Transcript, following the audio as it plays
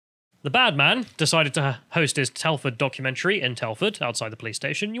The bad man decided to host his Telford documentary in Telford, outside the police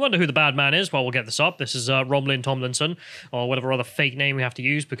station. You wonder who the bad man is? Well, we'll get this up. This is Romlin Tomlinson, or whatever other fake name we have to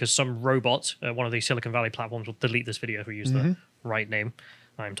use, because some robot at one of these Silicon Valley platforms will delete this video if we use the right name,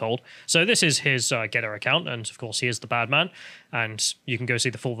 I'm told. So this is his Getter account, and of course he is the bad man, and you can go see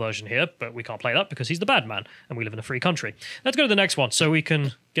the full version here, but we can't play that because he's the bad man, and we live in a free country. Let's go to the next one so we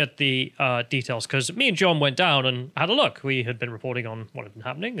can get the details, because me and John went down and had a look. We had been reporting on what had been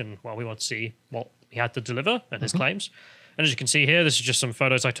happening, and well, we want to see what he had to deliver and his claims. And as you can see here, this is just some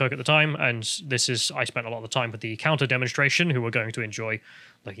photos I took at the time, and this is, I spent a lot of the time with the counter demonstration, who we're going to enjoy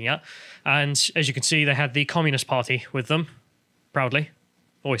looking at. And as you can see, they had the Communist Party with them, proudly,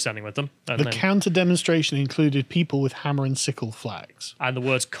 always standing with them. And the counter demonstration included people with hammer and sickle flags. And the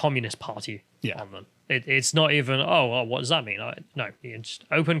words Communist Party on them. It's not even, oh, what does that mean? No, it's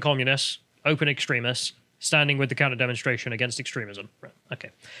open communists, open extremists, standing with the counter demonstration against extremism. Right. Okay.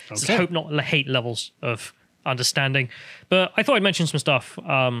 So hope not hate levels of understanding. But I thought I'd mention some stuff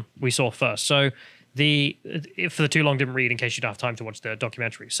we saw first. So if for the too long didn't read, in case you don't have time to watch the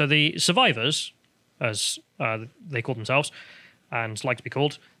documentary. So the survivors, as they call themselves, and like to be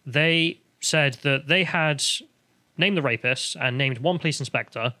called, they said that they had named the rapists and named one police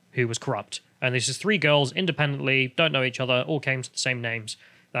inspector who was corrupt. And this is 3 girls independently, don't know each other, all came to the same names.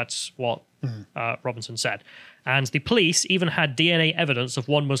 That's what Robinson said. And the police even had DNA evidence of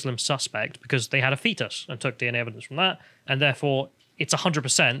one Muslim suspect because they had a fetus and took DNA evidence from that. And therefore, it's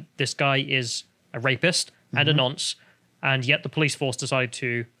 100% this guy is a rapist and a nonce. And yet the police force decided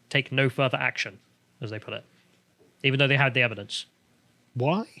to take no further action, as they put it, even though they had the evidence.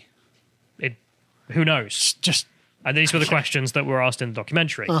 Why? Who knows? Just... And these were the questions that were asked in the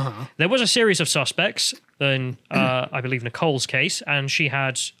documentary. There was a series of suspects in, I believe, Nicole's case, and she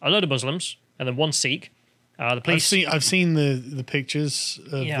had a load of Muslims and then one Sikh. The police. I've seen the pictures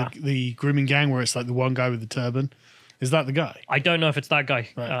of the grooming gang where it's like the one guy with the turban. Is that the guy? I don't know if it's that guy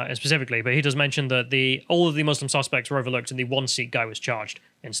specifically, but he does mention that all of the Muslim suspects were overlooked and the one Sikh guy was charged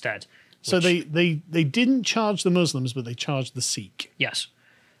instead. So they didn't charge the Muslims, but they charged the Sikh. Yes.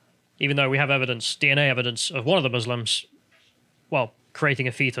 Even though we have evidence, DNA evidence of one of the Muslims, well, creating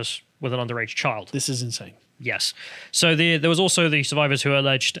a fetus with an underage child. This is insane. Yes. So there was also the survivors who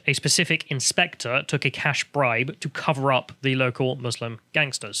alleged a specific inspector took a cash bribe to cover up the local Muslim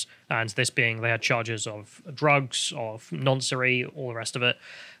gangsters. And this being, they had charges of drugs, of noncery, all the rest of it.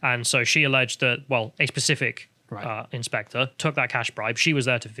 And so she alleged that, well, a specific inspector took that cash bribe. She was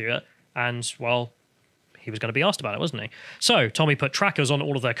there to view it. And, well, he was going to be asked about it, wasn't he? So Tommy put trackers on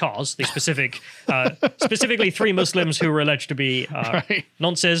all of their cars, the specifically 3 Muslims who were alleged to be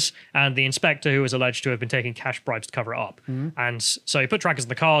nonces, and the inspector who was alleged to have been taking cash bribes to cover it up. And so he put trackers in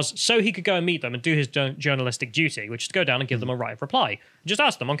the cars so he could go and meet them and do his journalistic duty, which is to go down and give them a right of reply. Just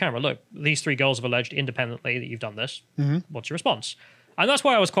ask them on camera, look, these 3 girls have alleged independently that you've done this. What's your response? And that's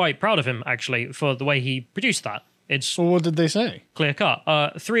why I was quite proud of him, actually, for the way he produced that. Well, what did they say? Clear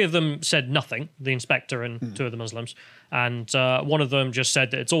cut. 3 of them said nothing, the inspector and 2 of the Muslims. And one of them just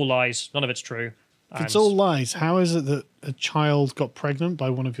said that it's all lies, none of it's true. If it's all lies, how is it that a child got pregnant by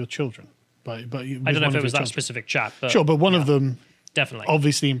one of your children? I don't know if it was that specific chat. But sure, but one of them definitely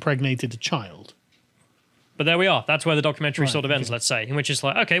obviously impregnated a child. But there we are. That's where the documentary sort of ends, let's say, in which it's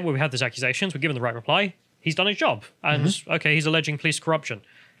like, okay, well, we had these accusations, we're given the right reply, he's done his job. And, okay, he's alleging police corruption.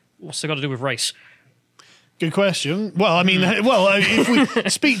 What's it got to do with race? Good question. Well, I mean, if we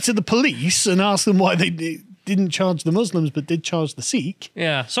speak to the police and ask them why they didn't charge the Muslims but did charge the Sikh.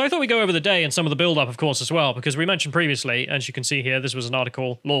 Yeah, so I thought we'd go over the day and some of the build-up, of course, as well, because we mentioned previously, as you can see here, this was an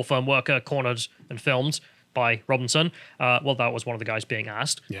article, law firm worker cornered and filmed by Robinson. Well, that was one of the guys being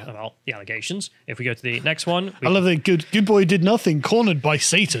asked about the allegations. If we go to the next one... I love that good boy did nothing, cornered by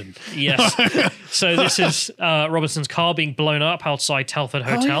Satan. Yes. So this is Robinson's car being blown up outside Telford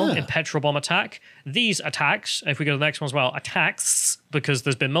Hotel in petrol bomb attack. These attacks, if we go to the next one as well, attacks, because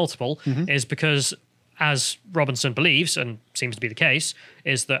there's been multiple, is because, as Robinson believes, and seems to be the case,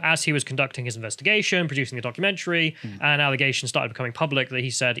 is that as he was conducting his investigation, producing the documentary, and allegations started becoming public that he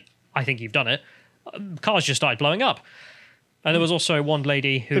said, I think you've done it, cars just started blowing up. And there was also one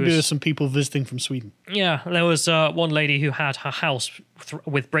lady who... Maybe there's some people visiting from Sweden. Yeah, there was one lady who had her house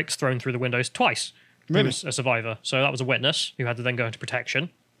with bricks thrown through the windows twice. Really? Who was a survivor. So that was a witness who had to then go into protection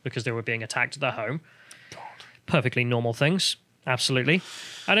because they were being attacked at their home. God. Perfectly normal things. Absolutely.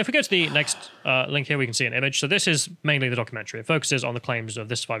 And if we go to the next link here, we can see an image. So this is mainly the documentary. It focuses on the claims of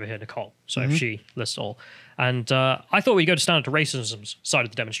this survivor here, Nicole. So if she lists all. And I thought we'd go to Stand Up to Racism's side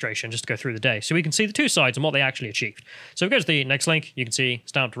of the demonstration just to go through the day so we can see the 2 sides and what they actually achieved. So if we go to the next link, you can see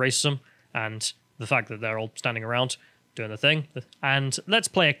Stand Up to Racism and the fact that they're all standing around. doing the thing. And let's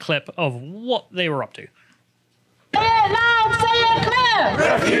play a clip of what they were up to. Say it loud, say it clear!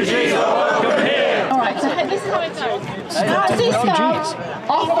 Refugees are welcome here! Alright, so this is how it goes. Nazi scum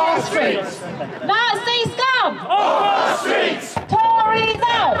off our streets. Nazi scum Off our streets! Tories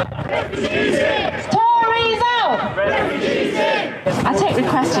out! Refugees in! Tories out! Refugees in! I take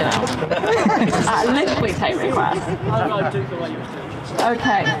requests, you know. I literally take requests.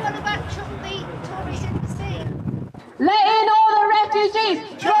 Okay. What about chocolate Tories in the sea? Let in all the refugees!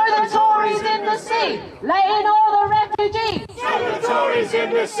 Throw the Tories in the sea! Let in all the refugees! Throw the Tories in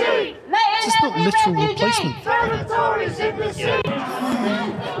the sea! Let in It's not every literal refugee! replacement. Throw the Tories in the sea!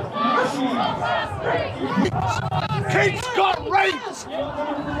 Kids got raped!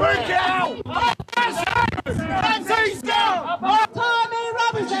 Work it out! Nazis down! Tommy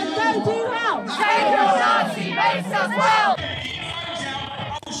Robinson, go to hell! Take your Nazi mates as well!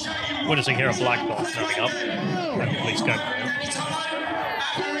 Witnessing here a black box coming up. Please go.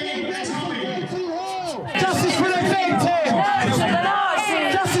 Justice for the victim!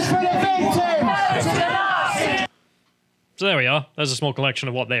 Justice for the victim! So there we are. There's a small collection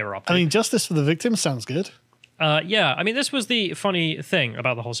of what they were up to. I mean, justice for the victim sounds good. Yeah, I mean, this was the funny thing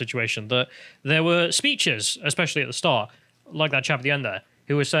about the whole situation, that there were speeches, especially at the start, like that chap at the end there,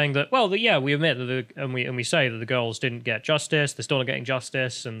 who was saying that, well, yeah, we admit that, and we say that the girls didn't get justice, they're still not getting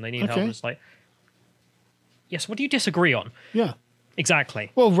justice, and they need help. Okay. And it's like, yes, what do you disagree on? Yeah.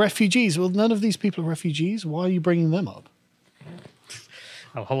 Exactly. Well, refugees. Well, none of these people are refugees. Why are you bringing them up?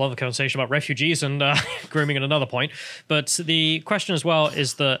 A whole other conversation about refugees and grooming at another point. But the question as well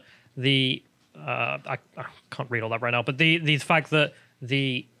is that I can't read all that right now, but the fact that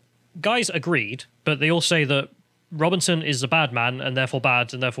the guys agreed, but they all say that Robinson is a bad man and therefore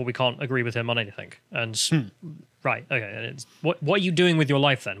bad, and therefore we can't agree with him on anything. And right, okay, and it's, what are you doing with your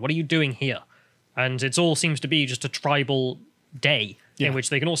life then? What are you doing here? And it all seems to be just a tribal day in which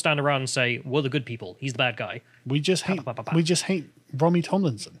they can all stand around and say, we're the good people, he's the bad guy. We just hate. We just hate Romy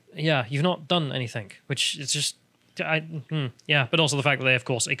Tomlinson. Yeah, you've not done anything, which is just, yeah. But also the fact that they, of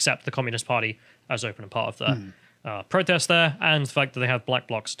course, accept the Communist Party as open and part of the protest there, and the fact that they have black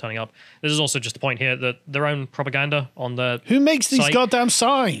blocs turning up. This is also just the point here that their own propaganda on their Who makes these site- goddamn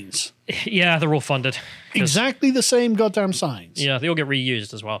signs? Yeah, they're all funded. 'Cause- Exactly the same goddamn signs. Yeah, they all get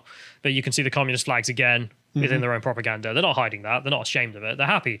reused as well. But you can see the communist flags again within their own propaganda. They're not hiding that. They're not ashamed of it. They're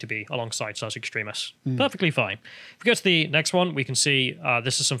happy to be alongside such extremists. Perfectly fine. If we go to the next one, we can see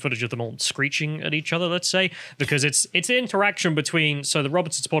this is some footage of them all screeching at each other, let's say, because it's interaction between the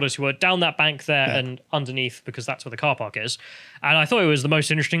Robertson supporters who are down that bank there and underneath, because that's where the car park is. And I thought it was the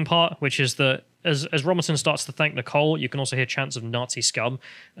most interesting part, which is that as Robinson starts to thank Nicole, you can also hear chants of Nazi scum.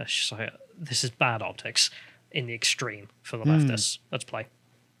 It's just like, this is bad optics in the extreme for the leftists. Let's play.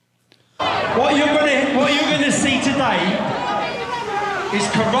 What you're going to see today is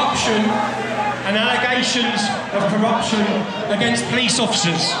corruption and allegations of corruption against police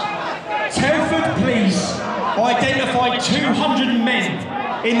officers. Telford police identified 200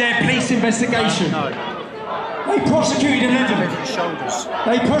 men in their police investigation. They prosecuted 11.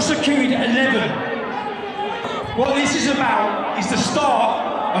 They prosecuted 11. What this is about is the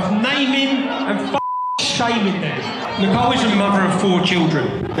start of naming and shaming them. Nicole is a mother of 4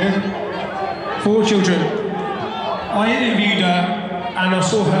 children. Yeah? 4 children. I interviewed her and I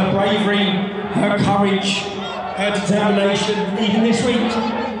saw her bravery, her courage, her determination, even this week,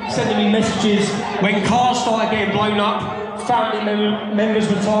 sending me messages when cars started getting blown up, family members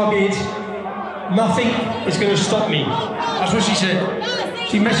were targeted. Nothing is going to stop me. That's what she said.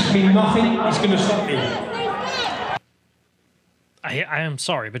 She messaged me, nothing is going to stop me. I am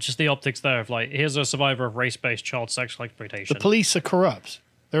sorry, but just the optics there of like, here's a survivor of race-based child sexual exploitation. The police are corrupt.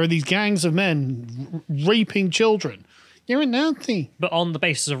 There are these gangs of men raping children. You're a Nazi. But on the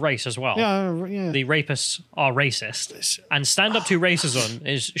basis of race as well. Yeah. The rapists are racist. And stand up to racism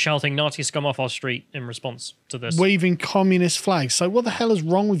is shouting Nazi scum off our street in response to this. Waving communist flags. So what the hell is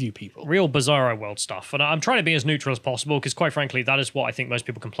wrong with you people? Real bizarro world stuff. And I'm trying to be as neutral as possible because quite frankly, that is what I think most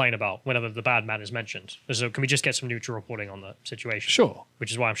people complain about whenever the bad man is mentioned. So can we just get some neutral reporting on the situation? Sure.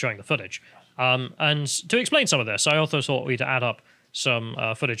 Which is why I'm showing the footage. And to explain some of this, I also thought we'd add up some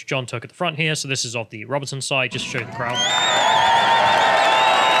footage John took at the front here. So this is of the Robertson side, just to show the crowd.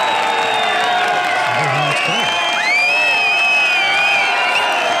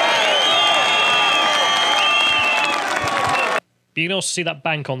 But you can also see that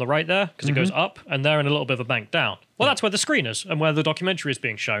bank on the right there, because it goes up, and they're in a little bit of a bank down. Well, that's where the screen is, and where the documentary is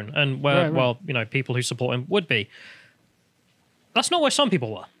being shown, and where, well, you know, people who support him would be. That's not where some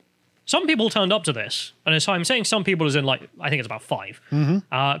people were. Some people turned up to this, and I'm saying some people as in, like, I think it's about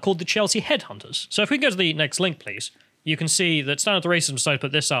 5, called the Chelsea Headhunters. So if we go to the next link, please, you can see that Stand Up to Racism decided to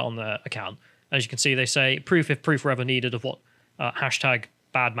put this out on their account. As you can see, they say, proof if proof were ever needed of what hashtag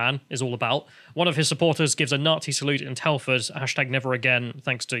bad man is all about. One of his supporters gives a Nazi salute in Telford, hashtag never again,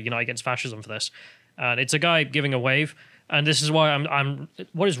 thanks to Unite Against Fascism for this. And it's a guy giving a wave. And this is why I'm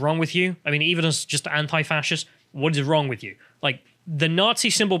what is wrong with you? I mean, even as just anti-fascist, what is wrong with you? Like, the Nazi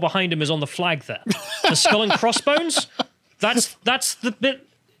symbol behind him is on the flag there. The skull and crossbones, that's the bit.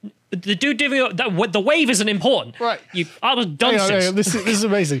 The dude doing the wave isn't important. Right. You are dunces. Hang on. This is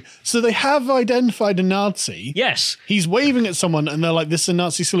amazing. So they have identified a Nazi. Yes. He's waving at someone and they're like, this is a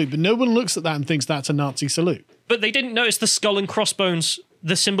Nazi salute. But no one looks at that and thinks that's a Nazi salute. But they didn't notice the skull and crossbones,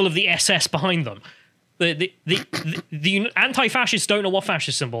 the symbol of the SS behind them. The anti-fascists don't know what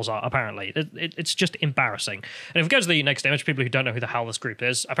fascist symbols are, apparently. It's just embarrassing. And if we go to the next image, people who don't know who the hell this group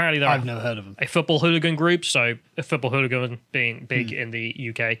is, apparently I've never heard of them. A football hooligan group, so a football hooligan being big in the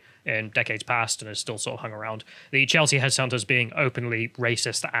UK in decades past and is still sort of hung around. The Chelsea headhunters being openly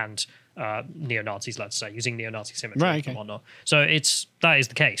racist and neo-Nazis, let's say, using neo-Nazi symmetry and whatnot. So that is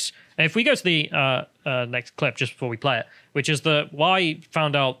the case. And if we go to the next clip, just before we play it, which is why I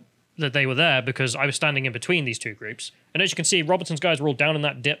found out that they were there because I was standing in between these two groups. And as you can see, Robertson's guys were all down in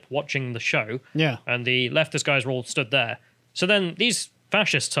that dip watching the show. Yeah. And the leftist guys were all stood there. So then these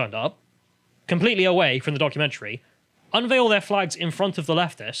fascists turned up, completely away from the documentary, unveil their flags in front of the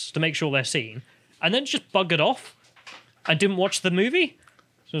leftists to make sure they're seen, and then just buggered off and didn't watch the movie.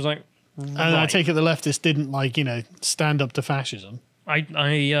 So it was like, And I take it the leftists didn't, stand up to fascism.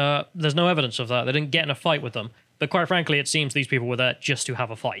 There's no evidence of that. They didn't get in a fight with them. But quite frankly, it seems these people were there just to have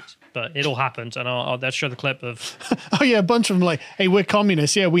a fight. But it all happened, and let's show the clip of... Oh, yeah, a bunch of them hey, we're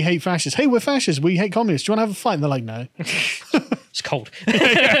communists. Yeah, we hate fascists. Hey, we're fascists. We hate communists. Do you want to have a fight? And they're like, no. It's cold.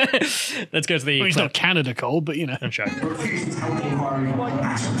 Let's go to the... Well, it's not Canada cold, but, And show.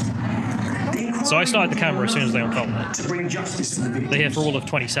 So I started the camera as soon as they unfolded it. To bring justice to the victims. They're here for all of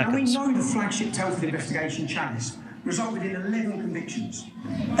 20 And seconds. we know the flagship Telford investigation chalice resulted in 11 convictions.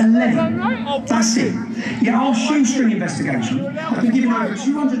 11. That's it. Yet our shoestring investigation has been given over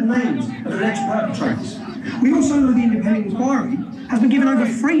 200 names of alleged perpetrators. We also know the independent inquiry has been given over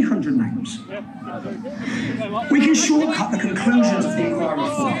 300 names. We can shortcut the conclusions of the inquiry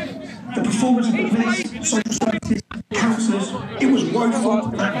report. The performance of the police, social services, councillors, it was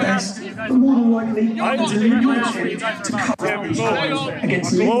woeful at best, but more than likely it was a deliberate attempt to cover up these crimes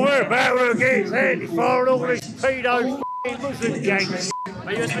against me. Well, we're about to get ready for all these pedo Muslim gangs.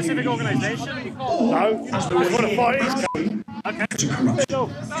 Are you a specific organisation? No, I just want to fight these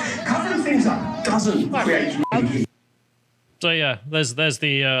guys. Covering things up doesn't create unity. So yeah, there's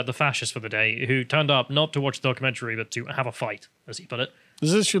the fascist for the day who turned up not to watch the documentary but to have a fight, as he put it.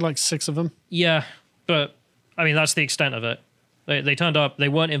 There's literally like 6 of them. Yeah, but I mean that's the extent of it. They turned up. They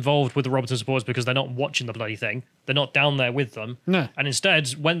weren't involved with the Robertson supporters because they're not watching the bloody thing. They're not down there with them. No. And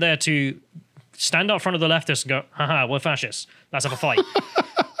instead went there to stand up in front of the leftists and go, haha, we're fascists. Let's have a fight.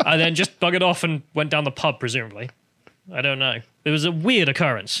 And then just buggered off and went down the pub, presumably. I don't know. It was a weird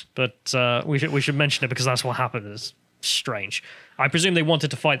occurrence, but we should mention it because that's what happened. It's strange. I presume they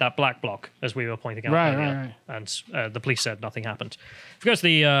wanted to fight that black bloc, as we were pointing out earlier. And the police said nothing happened. If you go to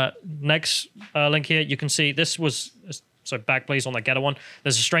the next link here, you can see this was... So back, please, on that Getter one.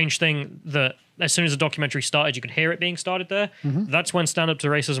 There's a strange thing that as soon as the documentary started, you could hear it being started there. Mm-hmm. That's when Stand Up to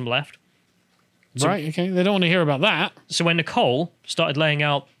Racism left. So, right, okay. They don't want to hear about that. So when Nicole started laying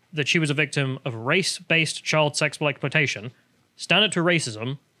out that she was a victim of race-based child sexual exploitation, Stand Up to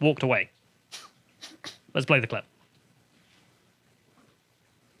Racism walked away. Let's play the clip.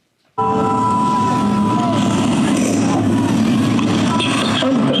 But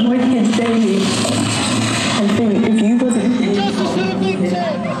my kids daily and think if you wasn't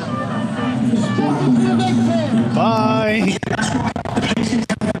Bye. That's right. The police have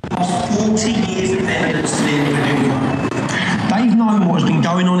 40 years of evidence to the individual. They've known what has been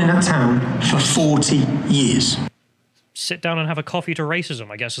going on in that town for 40 years. Sit down and have a coffee to racism,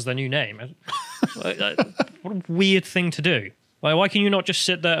 I guess, is their new name. What a weird thing to do. Like, why can you not just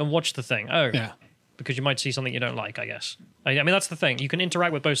sit there and watch the thing? Oh, yeah. Because you might see something you don't like, I guess. I mean, that's the thing. You can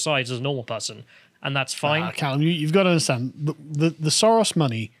interact with both sides as a normal person, and that's fine. Callum, you've got to understand, the Soros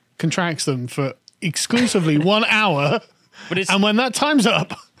money contracts them for exclusively 1 hour, and when that time's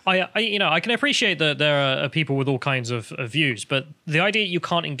up... I can appreciate that there are people with all kinds of views, but the idea you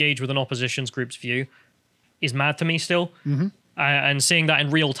can't engage with an opposition's group's view is mad to me still. Mm-hmm. And seeing that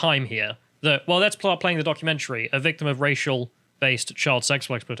in real time here, that, well, let's start playing the documentary, a victim of racial-based child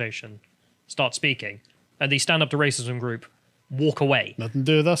sexual exploitation start speaking, and the Stand Up to Racism group walk away. Nothing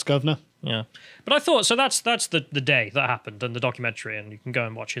to do with us, governor. Yeah. But I thought, so that's the day that happened and the documentary, and you can go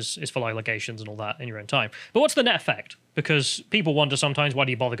and watch his full allegations and all that in your own time. But what's the net effect? Because people wonder sometimes, why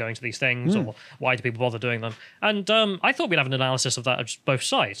do you bother going to these things, or why do people bother doing them? And I thought we'd have an analysis of that of just both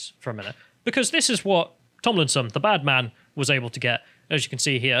sides for a minute. Because this is what Tomlinson, the bad man, was able to get. As you can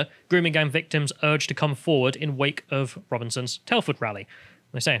see here, grooming gang victims urged to come forward in wake of Robinson's Telford rally.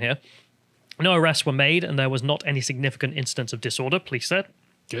 They're saying here, no arrests were made and there was not any significant incidents of disorder, police said.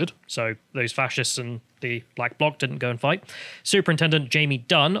 Good. So those fascists and the Black Bloc didn't go and fight. Superintendent Jamie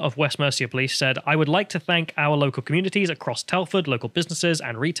Dunn of West Mercia Police said, I would like to thank our local communities across Telford, local businesses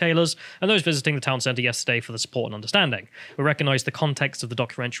and retailers, and those visiting the town centre yesterday for the support and understanding. We recognise the context of the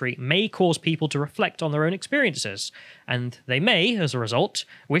documentary may cause people to reflect on their own experiences, and they may, as a result,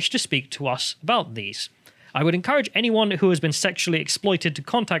 wish to speak to us about these. I would encourage anyone who has been sexually exploited to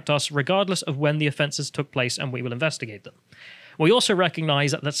contact us regardless of when the offences took place, and we will investigate them. We also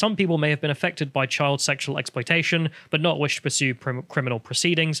recognise that some people may have been affected by child sexual exploitation, but not wish to pursue criminal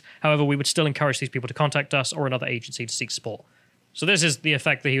proceedings. However, we would still encourage these people to contact us or another agency to seek support. So this is the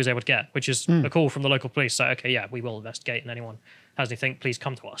effect that he was able to get, which is a call from the local police. Say, okay, yeah, we will investigate, and anyone has anything, please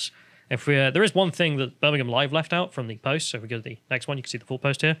come to us. If we, there is one thing that Birmingham Live left out from the post, so if we go to the next one, you can see the full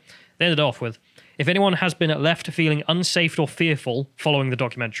post here. They ended off with, if anyone has been left feeling unsafe or fearful following the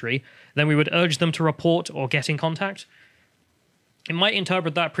documentary, then we would urge them to report or get in contact. It might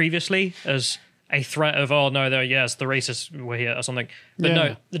interpret that previously as a threat of, oh, no, yes, the racists were here or something. But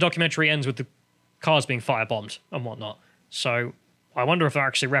no, the documentary ends with the cars being firebombed and whatnot. So I wonder if they're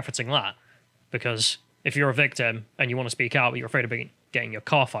actually referencing that. Because if you're a victim and you want to speak out, but you're afraid of getting your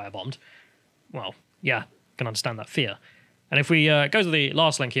car firebombed, well, yeah, can understand that fear. And if we go to the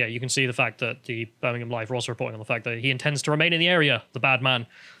last link here, you can see the fact that the Birmingham Live were also reporting on the fact that he intends to remain in the area, the bad man,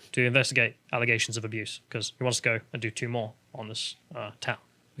 to investigate allegations of abuse, because he wants to go and do 2 more on this town,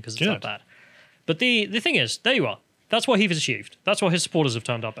 because it's that bad. But the thing is, there you are. That's what he's achieved. That's what his supporters have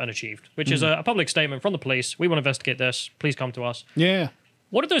turned up and achieved, which is a public statement from the police. We want to investigate this. Please come to us. Yeah.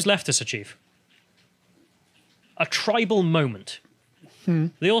 What did those leftists achieve? A tribal moment.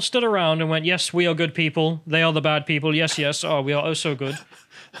 They all stood around and went, yes, we are good people. They are the bad people. Yes, yes. Oh, we are oh so good.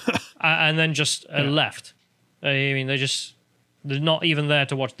 And then just left. I mean, they're not even there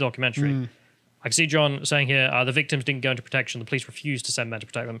to watch the documentary. I can see John saying here, the victims didn't go into protection. The police refused to send men to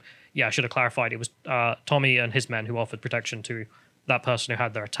protect them. Yeah, I should have clarified. It was Tommy and his men who offered protection to that person who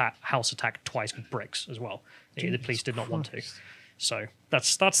had their house attacked twice with bricks as well. The police did not want to. So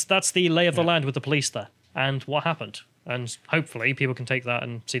that's the lay of the land with the police there and what happened. And hopefully people can take that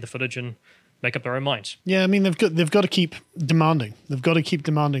and see the footage and make up their own minds. Yeah, I mean, they've got to keep demanding. They've got to keep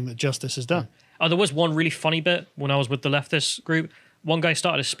demanding that justice is done. Oh, there was one really funny bit when I was with the leftist group. One guy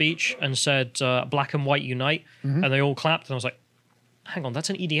started a speech and said, black and white unite, and they all clapped. And I was like, hang on,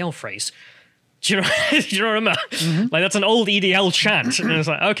 that's an EDL phrase. Do you know, do you know what I mean? Like, that's an old EDL chant. And it's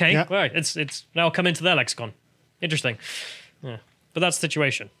like, okay, right, it's now come into their lexicon. Interesting. Yeah. But that's the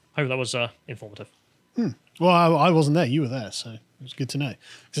situation. Hope that was informative. Well, I wasn't there. You were there, so it was good to know.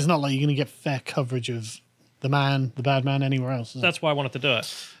 Because it's not like you're going to get fair coverage of the bad man anywhere else. That's why I wanted to do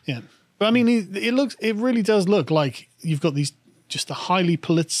it. Yeah. But I mean, it really does look like you've got these just the highly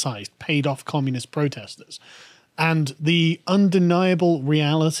politicized, paid off communist protesters. And the undeniable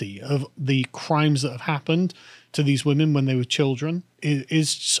reality of the crimes that have happened to these women when they were children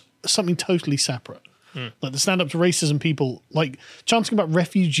is something totally separate. Like the stand up to racism people, like chanting about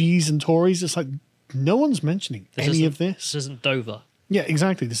refugees and Tories, it's like no one's mentioning any of this. This isn't Dover. Yeah,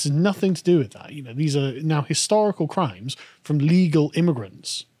 exactly. This has nothing to do with that. You know, these are now historical crimes from legal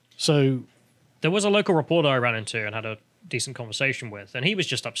immigrants. So there was a local reporter I ran into and had a decent conversation with, and he was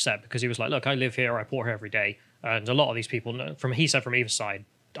just upset because he was like, look, I live here, I report here every day, and a lot of these people he said from either side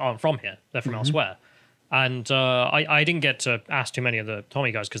aren't from here, they're from elsewhere. And I didn't get to ask too many of the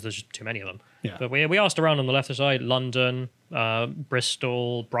Tommy guys because there's just too many of them. Yeah. But we asked around on the left side, London,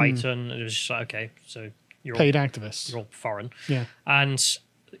 Bristol, Brighton. It was just like, okay, so you're paid activists. You're all foreign. Yeah. And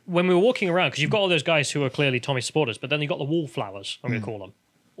when we were walking around, because you've got all those guys who are clearly Tommy supporters, but then you've got the wallflowers, I'm going to call them,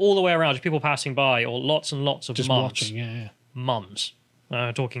 all the way around, just people passing by, or lots and lots of just mums. Watching, Mums.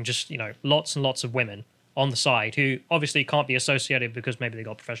 Talking just, lots and lots of women on the side who obviously can't be associated because maybe they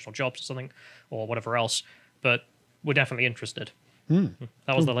got professional jobs or something or whatever else, but were definitely interested.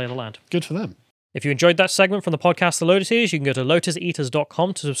 That was the lay of the land. Good for them. If you enjoyed that segment from the podcast The Lotus Eaters, you can go to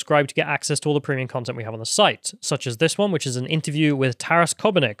lotuseaters.com to subscribe to get access to all the premium content we have on the site, such as this one, which is an interview with Taras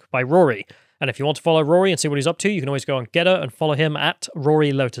Kobernik by Rory. And if you want to follow Rory and see what he's up to, you can always go on Getter and follow him at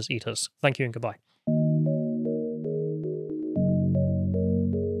Rory Lotus Eaters. Thank you and goodbye.